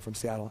San Diego from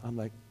Seattle. I'm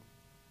like,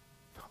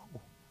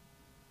 no.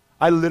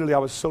 I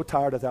was so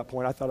tired at that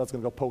point, I thought I was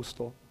going to go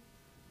postal.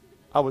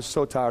 I was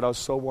so tired, I was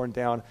so worn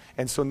down,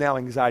 and so now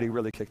anxiety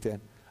really kicked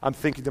in. I'm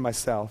thinking to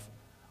myself,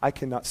 I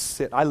cannot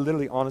sit. I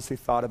literally honestly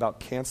thought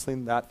about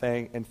canceling that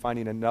thing and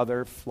finding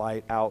another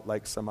flight out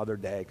like some other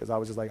day, because I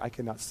was just like, I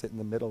cannot sit in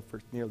the middle for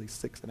nearly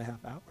 6.5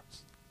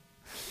 hours.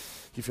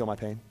 You feel my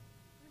pain?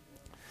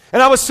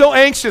 And I was so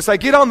anxious. I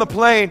get on the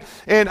plane,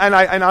 and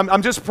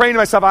I'm just praying to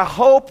myself, I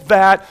hope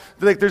that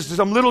there's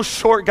some little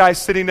short guy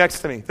sitting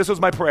next to me. This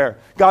was my prayer.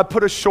 God,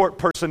 put a short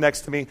person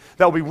next to me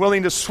that will be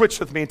willing to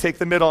switch with me and take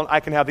the middle, and I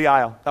can have the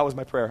aisle. That was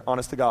my prayer,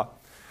 honest to God.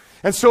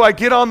 And so I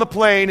get on the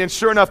plane, and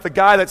sure enough, the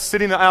guy that's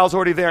sitting in the aisle is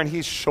already there, and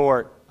he's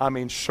short.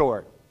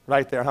 Short,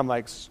 right there. And I'm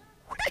like,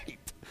 sweet.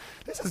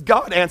 This is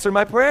God answering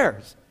my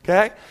prayers.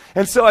 Okay?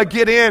 And so I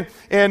get in,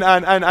 and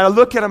I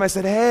look at him, I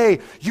said, hey,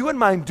 you wouldn't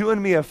mind doing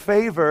me a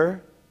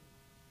favor?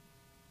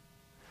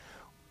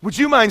 Would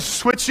you mind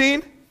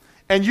switching,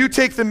 and you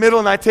take the middle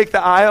and I take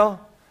the aisle?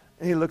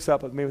 And he looks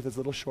up at me with his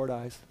little short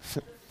eyes.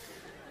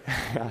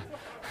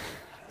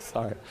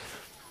 Sorry.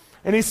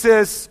 And he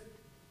says,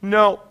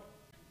 no,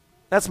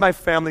 that's my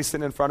family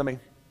sitting in front of me.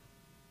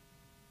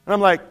 And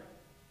I'm like,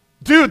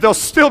 dude, they'll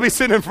still be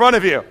sitting in front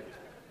of you.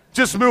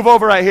 Just move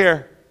over right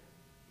here.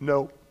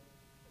 No.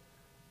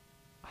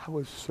 I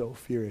was so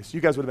furious. You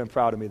guys would have been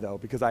proud of me, though,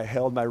 because I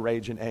held my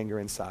rage and anger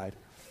inside.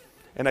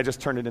 And I just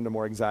turned it into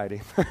more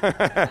anxiety.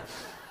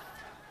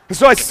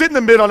 So I sit in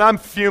the middle, and I'm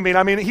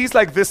fuming. He's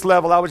like this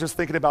level. I was just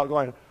thinking about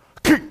going,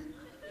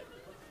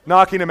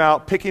 knocking him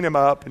out, picking him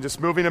up, and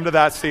just moving him to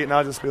that seat. And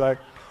I'll just be like,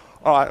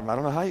 oh, I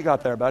don't know how you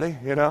got there, buddy.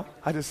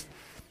 I just,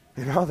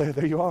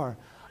 there you are.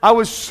 I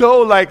was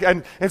so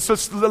and so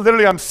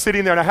literally I'm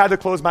sitting there, and I had to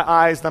close my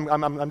eyes. And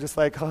I'm just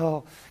like,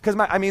 oh, because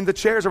the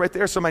chairs are right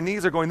there, so my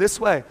knees are going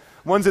this way.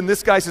 One's in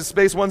this guy's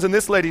space, one's in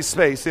this lady's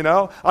space,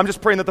 I'm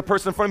just praying that the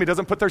person in front of me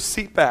doesn't put their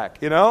seat back,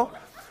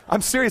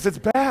 I'm serious, it's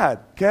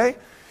bad, okay?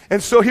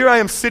 And so here I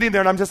am sitting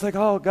there, and I'm just like,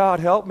 oh, God,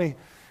 help me.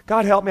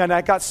 God, help me. And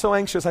I got so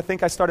anxious, I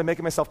think I started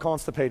making myself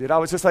constipated. I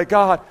was just like,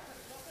 God,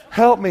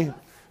 help me.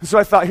 And so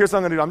I thought, here's what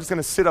I'm going to do. I'm just going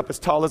to sit up as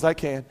tall as I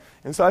can.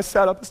 And so I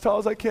sat up as tall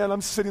as I can.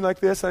 I'm sitting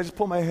like this, and I just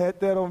pull my hat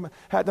down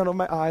over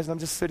my eyes, and I'm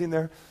just sitting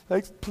there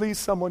like, please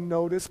someone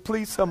notice.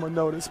 Please someone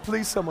notice.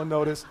 Please someone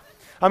notice.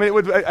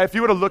 If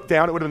you would have looked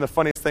down, it would have been the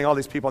funniest thing. All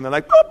these people, and they're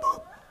like,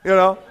 boop,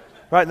 boop,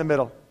 right in the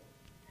middle.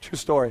 True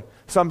story.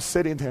 So I'm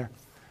sitting there,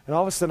 and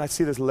all of a sudden I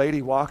see this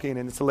lady walking,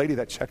 and it's a lady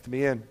that checked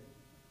me in.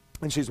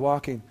 And she's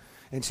walking,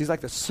 and she's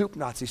like the soup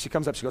Nazi. She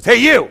comes up, she goes, hey,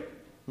 you!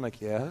 I'm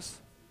like, yes?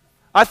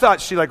 I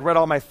thought she read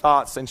all my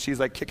thoughts, and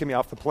she's kicking me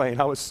off the plane.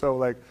 I was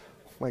so oh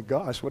my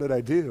gosh, what did I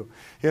do?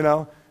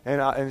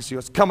 And she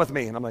goes, come with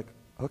me. And I'm like,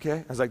 okay.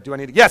 I was like, do I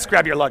need to? Yes,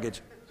 grab your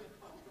luggage.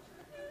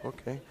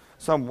 Okay.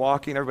 So I'm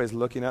walking, everybody's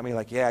looking at me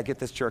like, yeah, get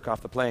this jerk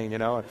off the plane,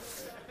 And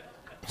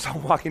so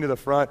I'm walking to the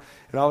front,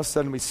 and all of a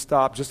sudden we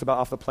stop just about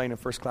off the plane in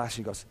first class.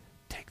 She goes,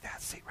 take that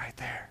seat right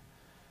there.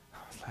 I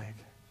was like,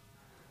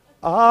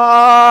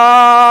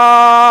 ah.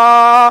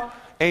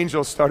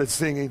 Angels started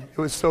singing. It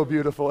was so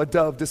beautiful. A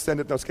dove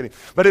descended. No, I was kidding.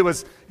 But it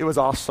was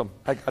awesome.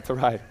 I got to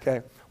ride,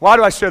 okay? Why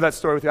do I share that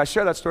story with you? I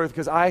share that story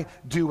because I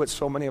do what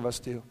so many of us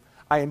do.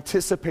 I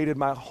anticipated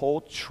my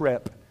whole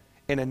trip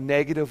in a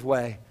negative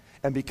way.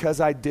 And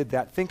because I did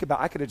that,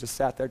 I could have just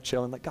sat there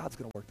chilling like, God's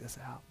going to work this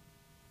out.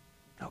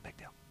 No big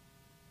deal.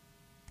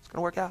 It's going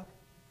to work out.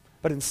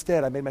 But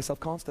instead, I made myself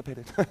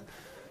constipated.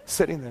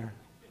 Sitting there.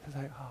 I was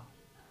like,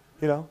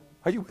 oh,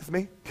 are you with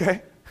me?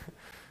 Okay?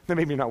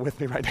 Maybe you're not with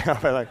me right now,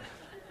 but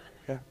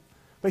yeah.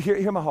 But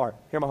hear my heart.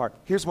 Hear my heart.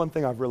 Here's one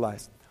thing I've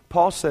realized.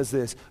 Paul says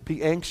this,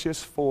 be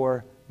anxious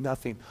for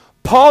nothing.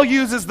 Paul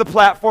uses the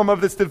platform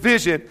of this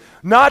division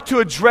not to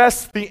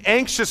address the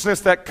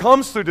anxiousness that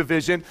comes through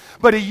division,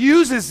 but he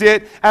uses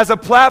it as a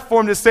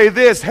platform to say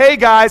this, hey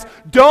guys,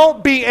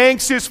 don't be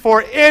anxious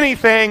for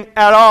anything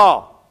at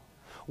all.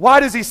 Why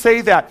does he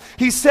say that?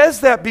 He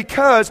says that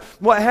because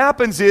what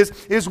happens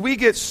is we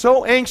get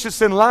so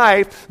anxious in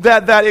life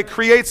that it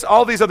creates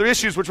all these other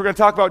issues, which we're going to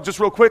talk about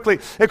just real quickly.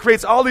 It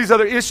creates all these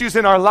other issues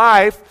in our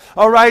life,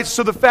 all right?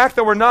 So the fact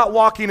that we're not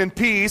walking in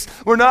peace,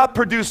 we're not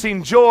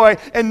producing joy,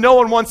 and no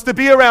one wants to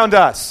be around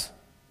us.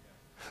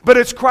 But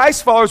as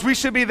Christ followers, we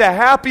should be the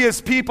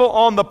happiest people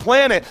on the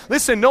planet.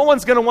 Listen, no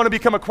one's going to want to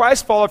become a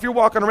Christ follower if you're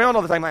walking around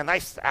all the time like,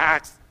 life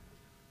sucks.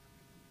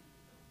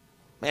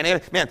 Man,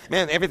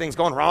 everything's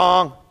going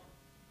wrong.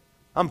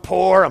 I'm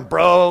poor, I'm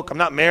broke, I'm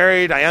not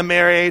married, I am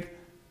married.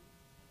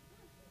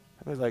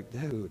 I was like,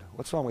 dude,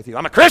 what's wrong with you?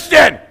 I'm a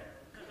Christian!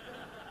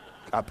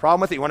 Got a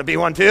problem with it? You want to be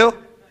one too?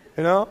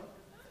 You know?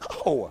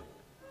 No.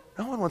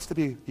 No one wants to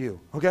be you,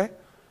 okay?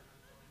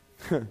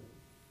 But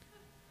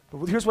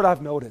here's what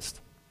I've noticed,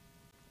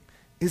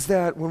 is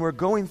that when we're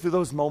going through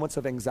those moments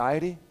of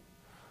anxiety,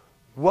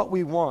 what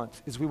we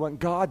want is we want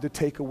God to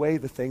take away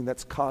the thing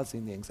that's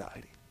causing the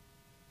anxiety.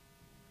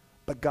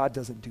 But God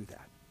doesn't do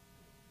that.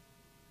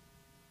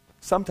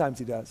 Sometimes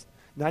he does.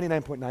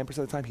 99.9% of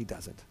the time he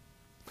doesn't.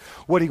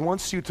 What he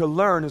wants you to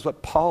learn is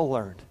what Paul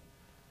learned.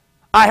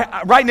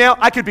 Right now,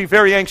 I could be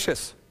very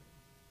anxious.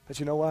 But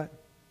you know what?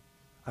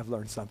 I've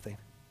learned something.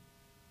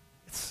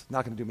 It's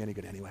not going to do me any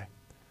good anyway.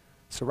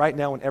 So right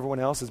now, when everyone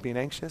else is being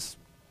anxious,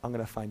 I'm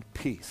going to find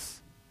peace.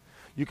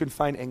 You can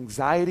find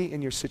anxiety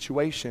in your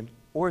situation,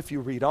 or if you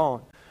read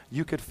on,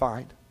 you could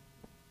find,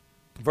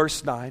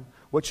 verse 9,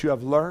 what you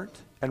have learned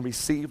and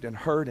received and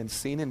heard and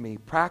seen in me,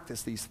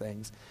 practice these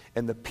things,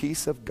 and the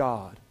peace of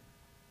God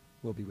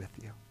will be with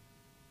you.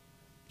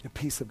 The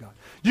peace of God.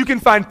 You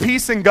can find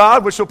peace in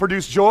God, which will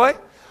produce joy,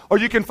 or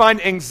you can find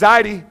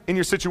anxiety in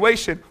your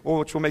situation,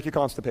 which will make you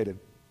constipated.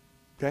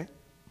 Okay?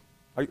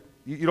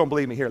 You don't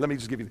believe me? Here, let me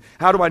just give you.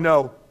 How do I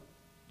know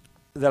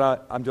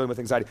that I'm dealing with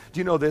anxiety? Do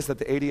you know this, that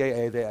the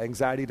ADAA, the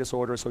Anxiety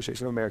Disorder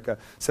Association of America,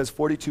 says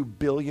 $42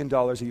 billion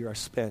a year are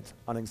spent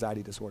on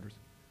anxiety disorders?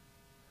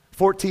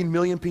 14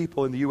 million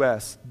people in the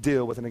U.S.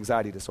 deal with an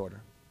anxiety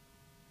disorder.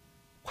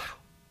 Wow.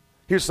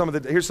 Here's some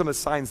of the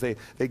signs they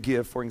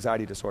give for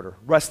anxiety disorder.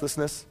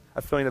 Restlessness,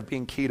 a feeling of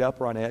being keyed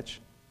up or on edge.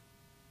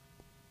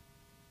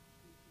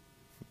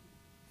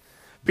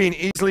 Being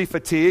easily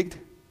fatigued.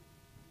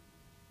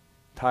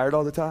 Tired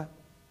all the time.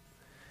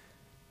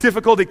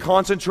 Difficulty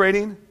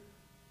concentrating,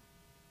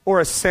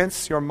 or a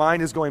sense your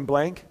mind is going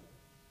blank.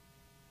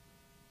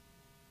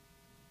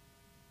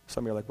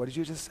 Some of you are like, what did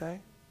you just say?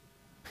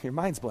 Your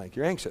mind's blank.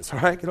 You're anxious. All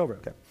right, get over it.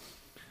 Okay.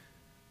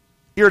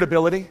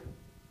 Irritability.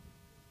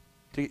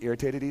 Do you get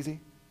irritated easy?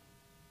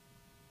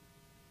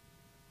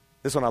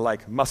 This one I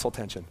like. Muscle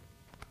tension.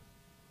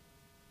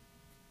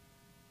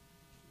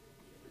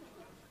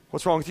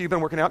 What's wrong with you? You've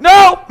been working out?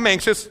 No, I'm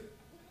anxious.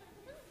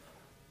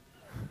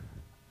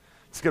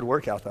 It's a good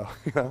workout, though.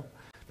 You know,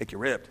 make you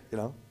ripped. You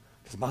know,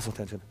 just muscle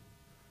tension.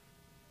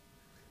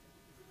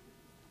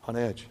 On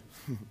edge.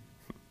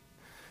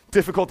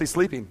 Difficulty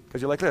sleeping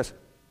because you're like this.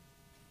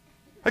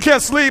 I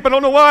can't sleep. I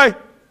don't know why.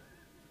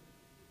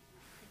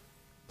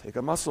 Take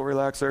a muscle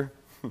relaxer.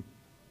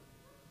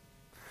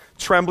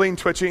 Trembling,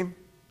 twitching,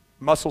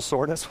 muscle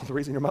soreness. Well, the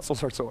reason your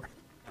muscles are sore.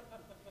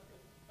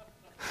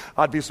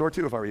 I'd be sore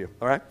too if I were you.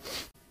 All right.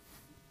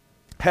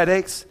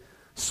 Headaches,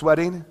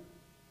 sweating,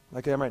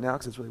 like I am right now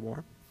because it's really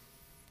warm.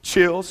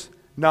 Chills,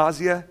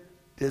 nausea,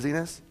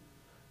 dizziness,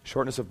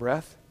 shortness of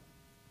breath,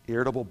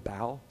 irritable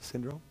bowel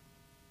syndrome.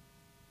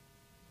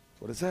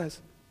 That's what it says.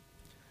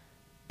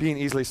 Being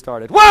easily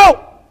started.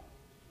 Whoa!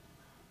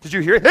 Did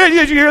you hear it? Hey,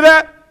 did you hear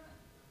that?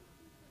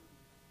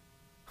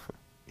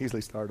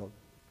 Easily startled.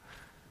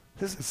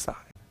 This is a sign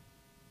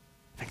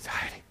of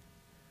anxiety.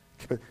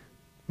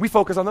 We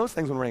focus on those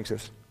things when we're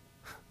anxious.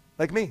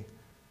 Like me.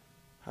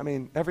 I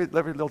mean, every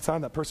little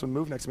time that person would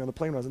move next to me on the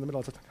plane when I was in the middle,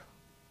 I was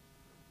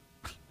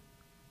like,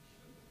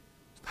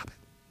 stop it.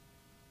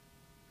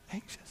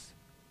 Anxious.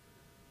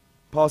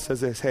 Paul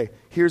says this, hey,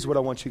 here's what I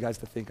want you guys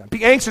to think on.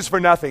 Be anxious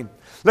for nothing.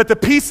 Let the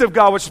peace of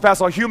God, which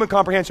surpasses all human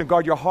comprehension,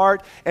 guard your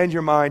heart and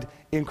your mind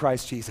in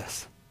Christ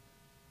Jesus.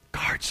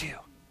 Guard you.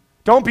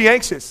 Don't be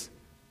anxious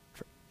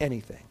for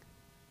anything.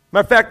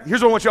 Matter of fact,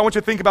 here's what I want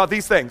you to think about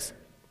these things.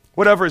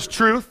 Whatever is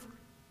truth,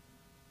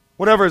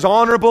 whatever is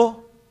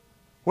honorable,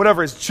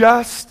 whatever is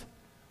just,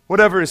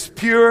 whatever is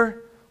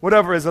pure,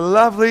 whatever is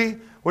lovely,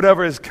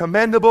 whatever is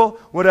commendable,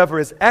 whatever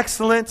is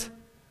excellent,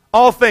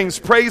 all things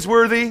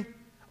praiseworthy.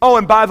 Oh,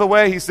 and by the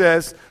way, he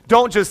says,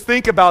 don't just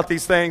think about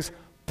these things,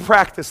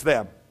 practice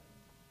them.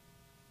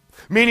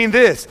 Meaning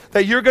this,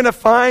 that you're going to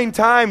find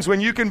times when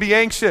you can be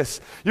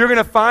anxious. You're going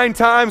to find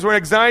times where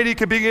anxiety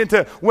can begin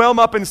to whelm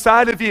up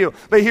inside of you.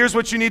 But here's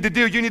what you need to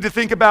do. You need to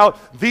think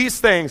about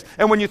these things.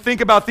 And when you think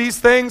about these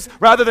things,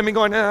 rather than me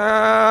going,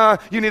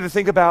 you need to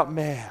think about,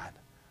 man,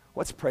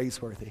 what's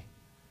praiseworthy?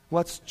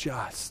 What's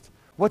just?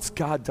 What's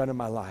God done in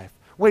my life?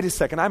 Wait a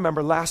second, I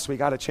remember last week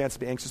I had a chance to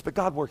be anxious, but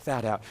God worked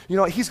that out. You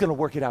know what? He's going to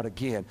work it out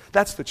again.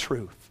 That's the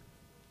truth.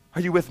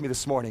 Are you with me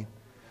this morning?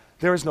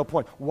 There is no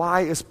point.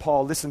 Why is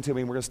Paul, listen to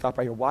me, and we're going to stop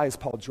right here. Why is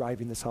Paul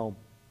driving this home?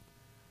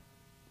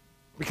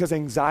 Because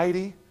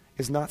anxiety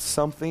is not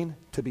something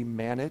to be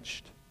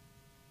managed.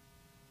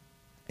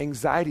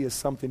 Anxiety is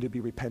something to be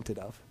repented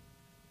of.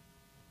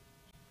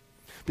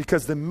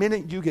 Because the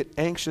minute you get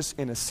anxious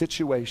in a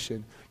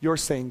situation, you're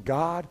saying,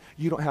 God,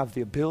 you don't have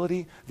the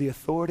ability, the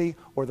authority,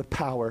 or the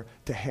power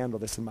to handle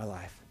this in my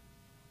life.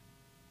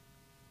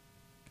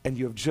 And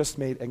you have just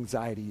made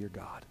anxiety your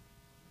God.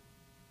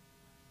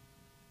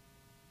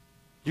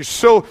 You're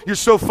so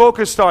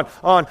focused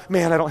on,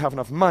 man, I don't have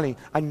enough money.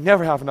 I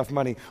never have enough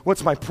money.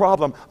 What's my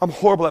problem? I'm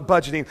horrible at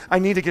budgeting. I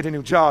need to get a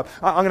new job.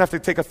 I'm going to have to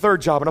take a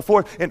third job and a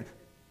fourth. And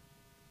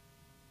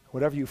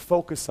Whatever you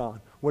focus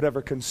on,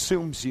 whatever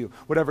consumes you,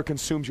 whatever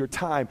consumes your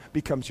time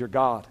becomes your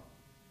God.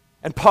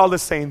 And Paul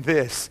is saying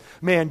this,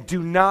 man,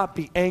 do not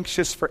be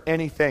anxious for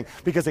anything,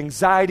 because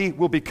anxiety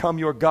will become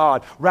your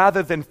God.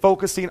 Rather than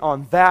focusing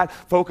on that,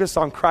 focus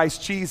on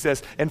Christ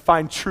Jesus and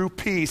find true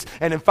peace.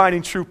 And in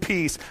finding true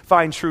peace,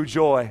 find true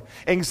joy.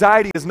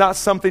 Anxiety is not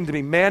something to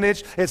be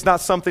managed. It's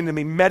not something to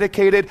be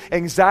medicated.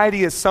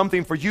 Anxiety is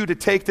something for you to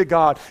take to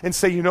God and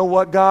say, you know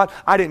what, God,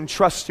 I didn't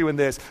trust you in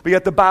this. But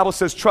yet the Bible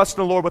says, trust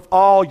in the Lord with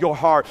all your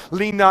heart.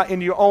 Lean not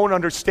into your own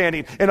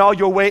understanding. In all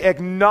your way,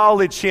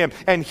 acknowledge him,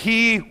 and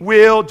he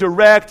will direct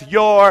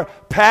your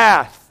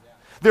path.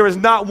 There is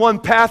not one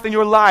path in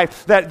your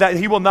life that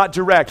he will not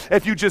direct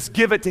if you just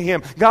give it to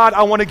him. God,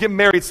 I want to get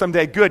married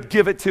someday. Good,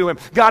 give it to him.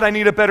 God, I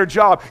need a better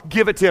job.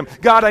 Give it to him.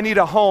 God, I need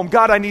a home.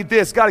 God, I need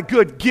this. God,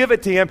 good, give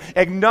it to him.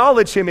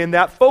 Acknowledge him in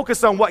that.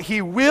 Focus on what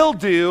he will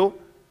do.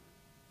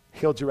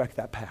 He'll direct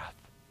that path.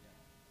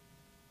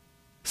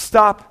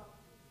 Stop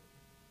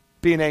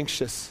being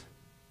anxious.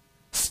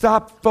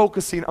 Stop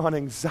focusing on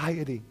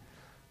anxiety.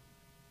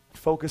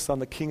 Focus on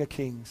the King of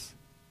Kings.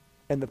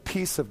 And the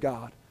peace of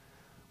God,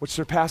 which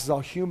surpasses all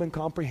human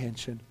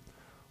comprehension,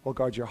 will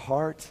guard your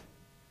heart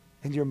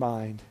and your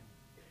mind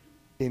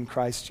in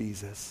Christ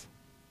Jesus,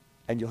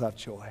 and you'll have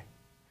joy.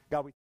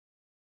 God, we